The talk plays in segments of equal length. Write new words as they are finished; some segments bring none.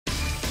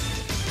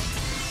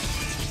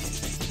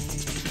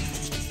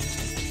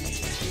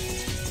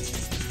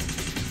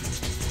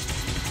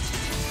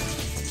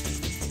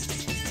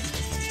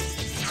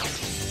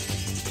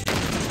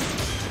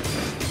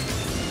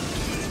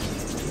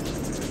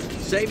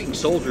saving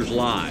soldiers'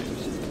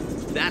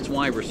 lives. That's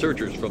why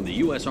researchers from the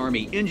U.S.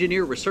 Army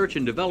Engineer Research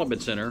and Development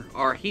Center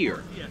are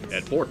here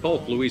at Fort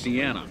Polk,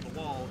 Louisiana.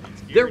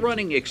 They're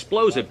running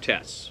explosive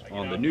tests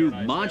on the new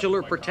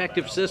modular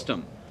protective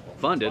system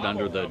funded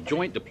under the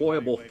Joint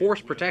Deployable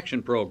Force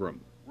Protection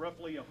Program.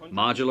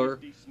 Modular,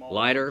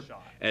 lighter,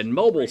 and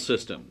mobile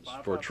systems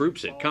for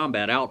troops at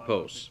combat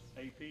outposts.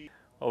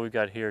 What we've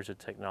got here is a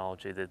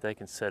technology that they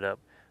can set up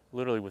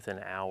literally within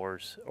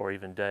hours or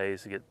even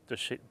days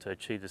to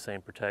achieve the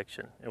same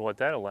protection. And what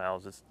that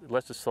allows is it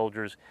lets the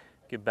soldiers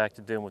get back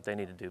to doing what they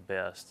need to do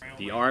best.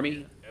 The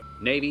Army,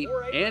 Navy,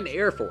 and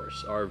Air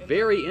Force are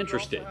very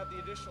interested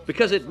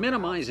because it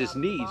minimizes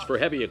needs for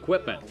heavy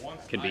equipment,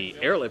 can be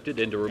airlifted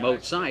into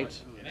remote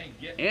sites,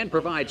 and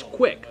provides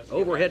quick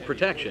overhead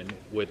protection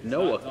with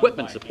no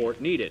equipment support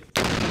needed,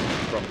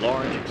 from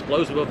large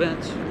explosive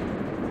events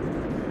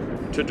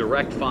to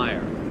direct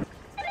fire.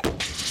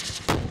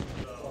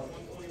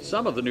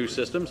 Some of the new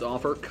systems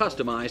offer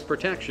customized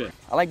protection.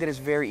 I like that it's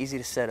very easy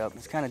to set up.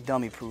 It's kind of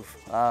dummy proof.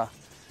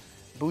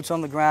 Boots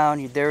on the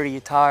ground, you're dirty,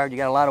 you're tired, you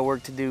got a lot of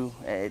work to do.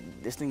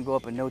 This thing can go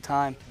up in no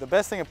time. The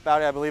best thing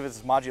about it, I believe, is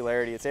its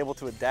modularity. It's able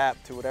to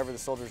adapt to whatever the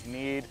soldiers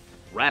need.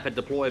 Rapid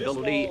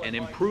deployability and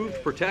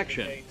improved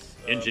protection.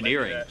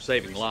 Engineering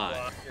saving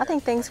lives. I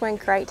think things went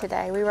great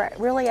today. We were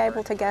really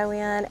able to go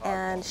in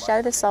and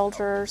show the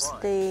soldiers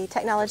the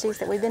technologies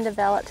that we've been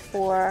developed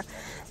for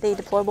the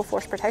Deployable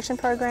Force Protection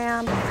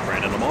Program.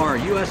 Brannon Lamar,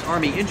 U.S.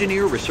 Army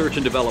Engineer Research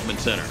and Development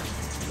Center.